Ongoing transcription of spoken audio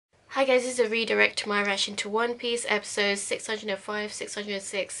Hi guys, this is a redirect to my reaction to One Piece episodes 605,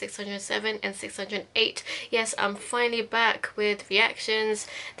 606, 607 and 608. Yes, I'm finally back with reactions.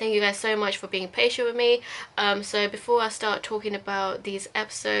 Thank you guys so much for being patient with me. So before I start talking about these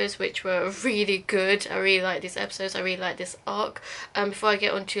episodes, which were really good, I really like these episodes, I really like this arc. Before I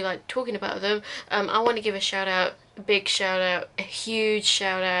get on to like talking about them, I want to give a shout out, a big shout out, a huge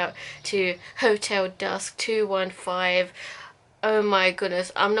shout out to Hotel Dusk 215. Oh my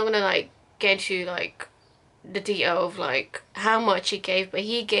goodness, I'm not gonna like get into like the detail of like how much he gave, but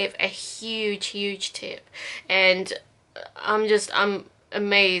he gave a huge tip, and I'm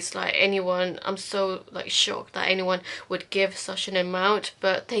amazed. Like anyone, I'm so like shocked that anyone would give such an amount.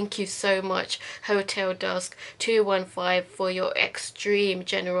 But thank you so much, Hotel Dusk 215, for your extreme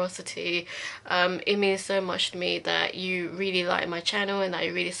generosity. It means so much to me that you really like my channel and that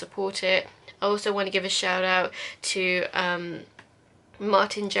you really support it. I also want to give a shout out to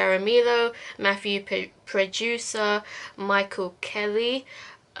Martin Jaramillo, Matthew Producer, Michael Kelly,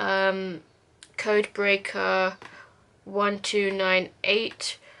 Codebreaker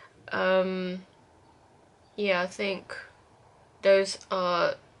 1298. Yeah, I think those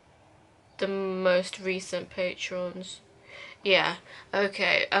are the most recent patrons. Yeah,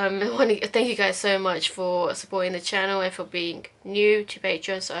 okay. I want to thank you guys so much for supporting the channel and for being new to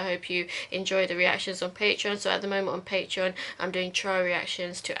Patreon. So I hope you enjoy the reactions on Patreon. So at the moment on Patreon, I'm doing trial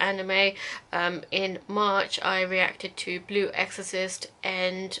reactions to anime. In March, I reacted to Blue Exorcist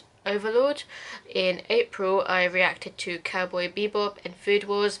and Overlord. In April, I reacted to Cowboy Bebop and Food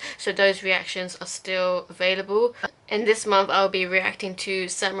Wars, so those reactions are still available. And this month I'll be reacting to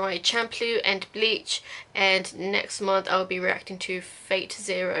Samurai Champloo and Bleach, and next month I'll be reacting to Fate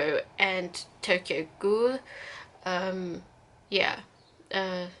Zero and Tokyo Ghoul. Yeah.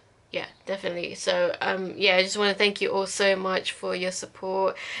 Yeah, definitely. So yeah, I just want to thank you all so much for your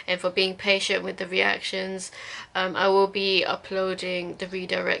support and for being patient with the reactions. I will be uploading the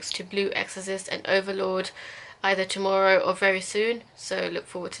redirects to Blue Exorcist and Overlord either tomorrow or very soon, so look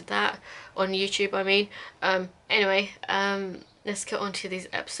forward to that on YouTube, I mean. Anyway, let's get on to these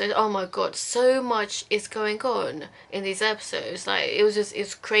episodes. Oh my god, so much is going on in these episodes. Like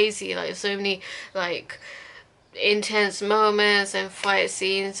it's crazy. Like so many like intense moments and fight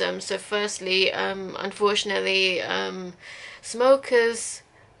scenes. So firstly, unfortunately, Smoker's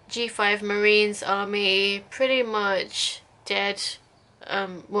G5 Marines army pretty much dead.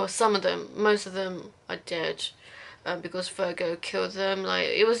 Well, some of them, most of them are dead, because Vergo killed them. Like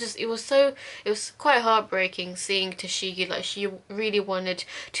it was quite heartbreaking seeing Tashigi. Like she really wanted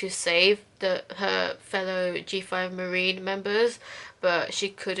to save her fellow G5 Marine members, but she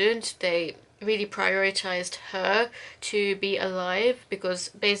couldn't. They really prioritized her to be alive because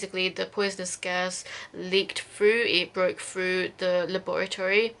basically the poisonous gas leaked through, it broke through the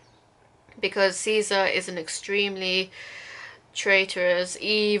laboratory, because Caesar is an extremely traitorous,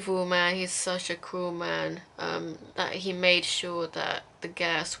 evil man. He's such a cruel man, that he made sure that the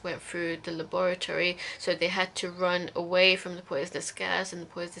gas went through the laboratory, so they had to run away from the poisonous gas, and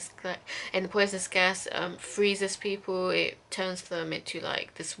the poisonous gas freezes people. It turns them into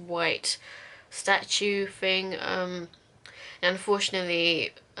like this white statue thing. And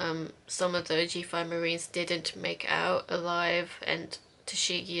unfortunately, some of the G5 Marines didn't make out alive, and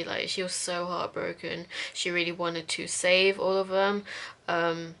Tashigi, like, she was so heartbroken. She really wanted to save all of them.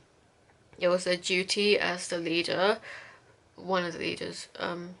 It was her duty as the leader, one of the leaders.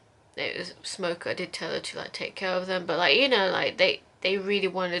 It was Smoker did tell her to like take care of them, but like, you know, like they really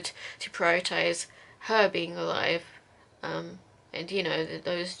wanted to prioritize her being alive. And you know,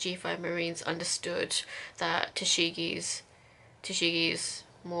 those G5 Marines understood that Tashigi's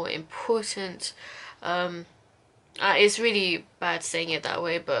more important. It's really bad saying it that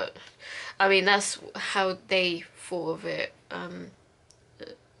way, but I mean that's how they thought of it.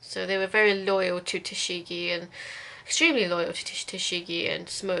 So they were very loyal to Tashigi, and extremely loyal to Tashigi and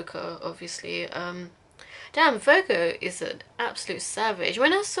Smoker, obviously. Damn, Vergo is an absolute savage.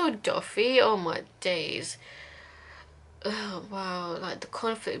 When I saw Doffy, oh my days. Oh wow, like the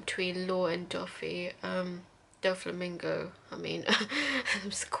conflict between Law and Doffy, Doflamingo, I mean, I'm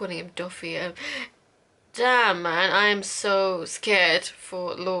just calling him Doffy. Damn man, I am so scared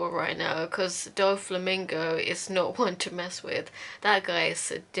for Law right now, because Doflamingo is not one to mess with. That guy is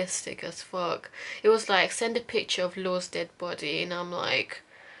sadistic as fuck. It was like, send a picture of Law's dead body, and I'm like,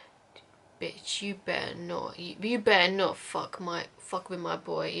 bitch, you better not fuck with my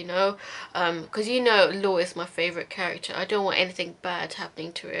boy, you know, because you know Law is my favorite character. I don't want anything bad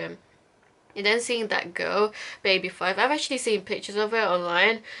happening to him. And then seeing that girl, Baby 5, I've actually seen pictures of her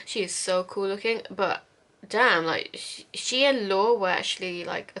online. She is so cool looking, but damn, like she and Law were actually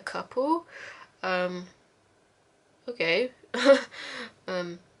like a couple. Um, okay.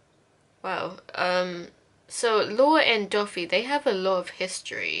 um, wow. So Law and Duffy, they have a lot of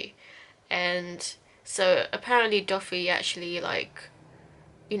history, and so apparently Duffy actually like,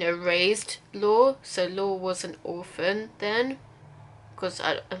 you know, raised Law. So Law was an orphan then, because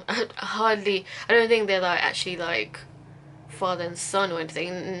I don't think they're like actually like father and son or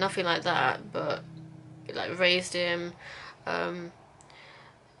anything, nothing like that. But like raised him, um,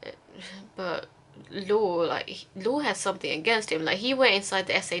 but Law has something against him. Like he went inside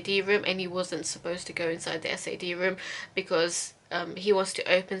the S.A.D room and he wasn't supposed to go inside the S.A.D room because he wants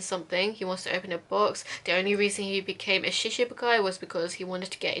to open something. He wants to open a box. The only reason he became a Shishibukai was because he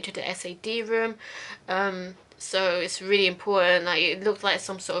wanted to get into the S.A.D room. So it's really important. Like it looked like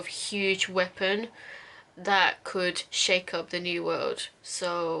some sort of huge weapon that could shake up the new world.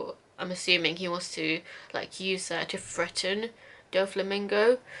 So I'm assuming he wants to like use that to threaten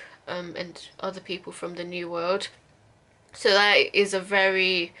Doflamingo, and other people from the new world. So that is a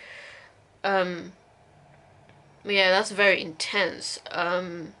very yeah, that's very intense.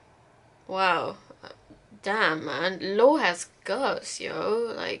 Wow. Damn, man. Law has guts,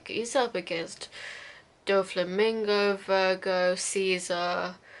 yo. Like he's up against Doflamingo, Vergo,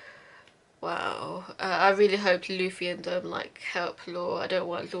 Caesar. Wow. I really hope Luffy and them like help Law. I don't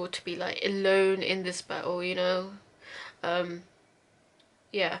want Law to be like alone in this battle, you know? Um,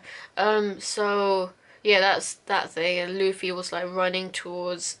 yeah. So yeah, that's that thing. And Luffy was like running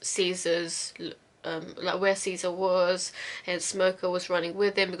towards Caesar's, like where Caesar was, and Smoker was running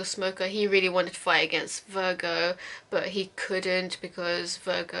with him because Smoker, he really wanted to fight against Vergo, but he couldn't because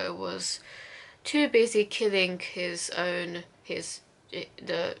Vergo was too busy killing the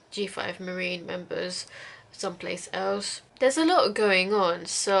G5 Marine members someplace else. There's a lot going on.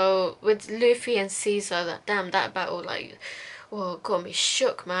 So with Luffy and Caesar, that battle, like, well, got me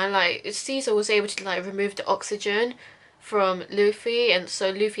shook, man. Like Caesar was able to like remove the oxygen from Luffy, and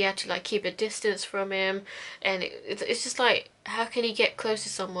so Luffy had to like keep a distance from him, and it's just like, how can you get close to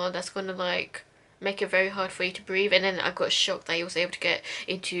someone that's gonna like make it very hard for you to breathe? And then I got shocked that he was able to get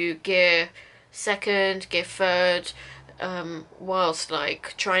into gear second, gear third, whilst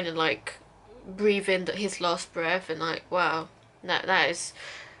like trying to like breathe in his last breath, and like, wow, that is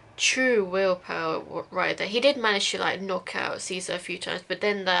true willpower right there. He did manage to like knock out Caesar a few times, but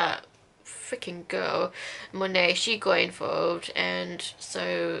then that freaking girl Monet, she got involved, and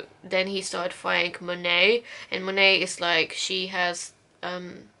so then he started fighting Monet, and Monet is like, she has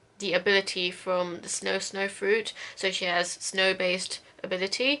the ability from the snow fruit, so she has snow based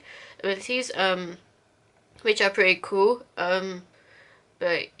abilities, which are pretty cool.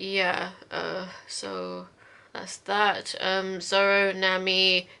 But yeah, so that's that. Zoro,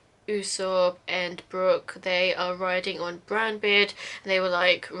 Nami, Usopp, and Brook, they are riding on Brownbeard, and they were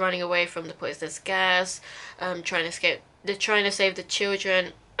like running away from the poisonous gas, trying to escape. They're trying to save the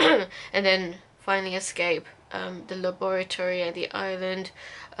children, and then finally escape the laboratory and the island.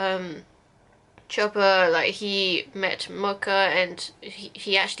 Chopper, like, he met Mocha, and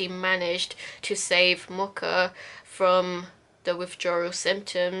he actually managed to save Mocha from the withdrawal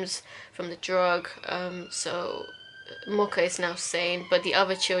symptoms from the drug. So Mocha is now sane, but the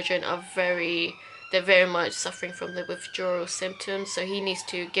other children are they're very much suffering from the withdrawal symptoms, so he needs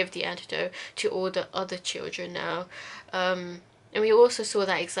to give the antidote to all the other children now. And we also saw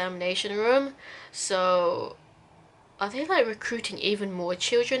that examination room, so are they like recruiting even more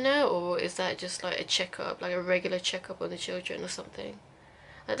children now, or is that just like a checkup, like a regular checkup on the children or something?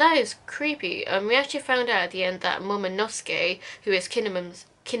 That is creepy. We actually found out at the end that Momonosuke, who is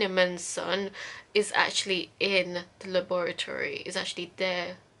Kinemon's son, is actually in the laboratory, is actually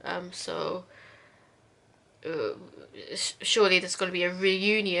there. So uh, surely there's going to be a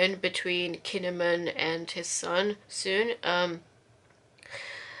reunion between Kinemon and his son soon.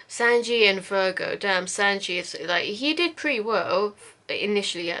 Sanji and Vergo. Damn, Sanji is like, he did pretty well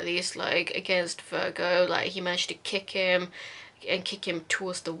initially, at least, like against Vergo. Like he managed to kick him and kick him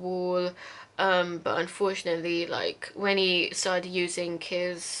towards the wall. But unfortunately, like when he started using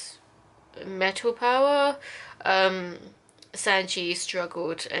his metal power, Sanji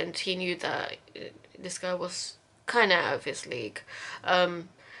struggled, and he knew that this guy was kind of out of his league.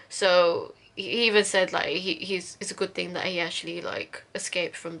 So he even said like it's a good thing that he actually like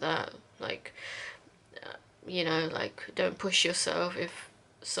escaped from that. Like, you know, like don't push yourself if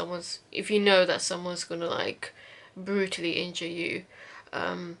you know that someone's gonna like brutally injure you,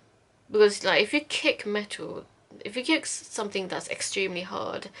 because like if you kick something that's extremely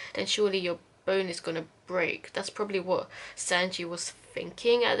hard, then surely your bone is gonna break. That's probably what Sanji was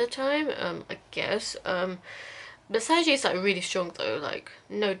thinking at the time, I guess. But Sanji is like really strong though, like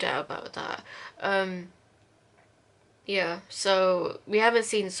no doubt about that. Yeah, so we haven't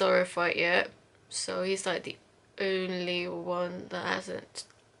seen Zoro fight yet, so he's like the only one that hasn't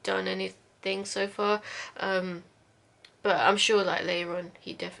done anything so far. But I'm sure like later on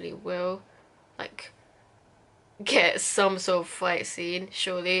he definitely will like get some sort of fight scene,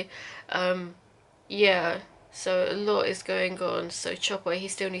 surely. Yeah, so a lot is going on. So Chopper, he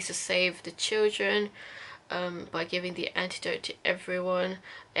still needs to save the children by giving the antidote to everyone,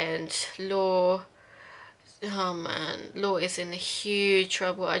 and Law, oh man, Law is in huge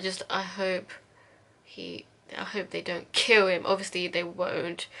trouble. I hope he, I hope they don't kill him. Obviously they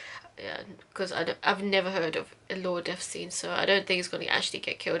won't, because I've never heard of a Law death scene, so I don't think he's going to actually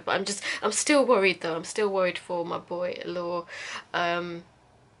get killed. But I'm still worried though. I'm still worried for my boy Law.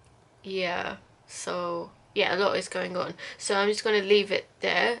 Yeah, so yeah, a lot is going on. So I'm just going to leave it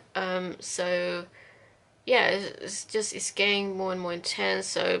there. So yeah, it's getting more and more intense.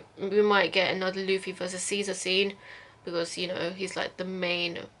 So we might get another Luffy versus Caesar scene, because you know he's like the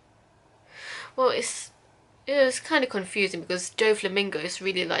main. Well, it's kind of confusing because Doflamingo is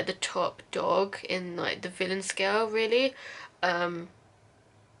really like the top dog in like the villain scale, really. Um,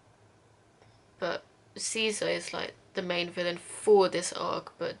 but Caesar is like the main villain for this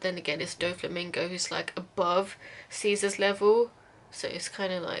arc, but then again it's Doflamingo who's like above Caesar's level, so it's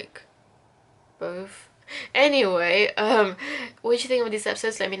kind of like both. Anyway, what do you think of these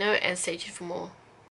episodes? Let me know and stay tuned for more.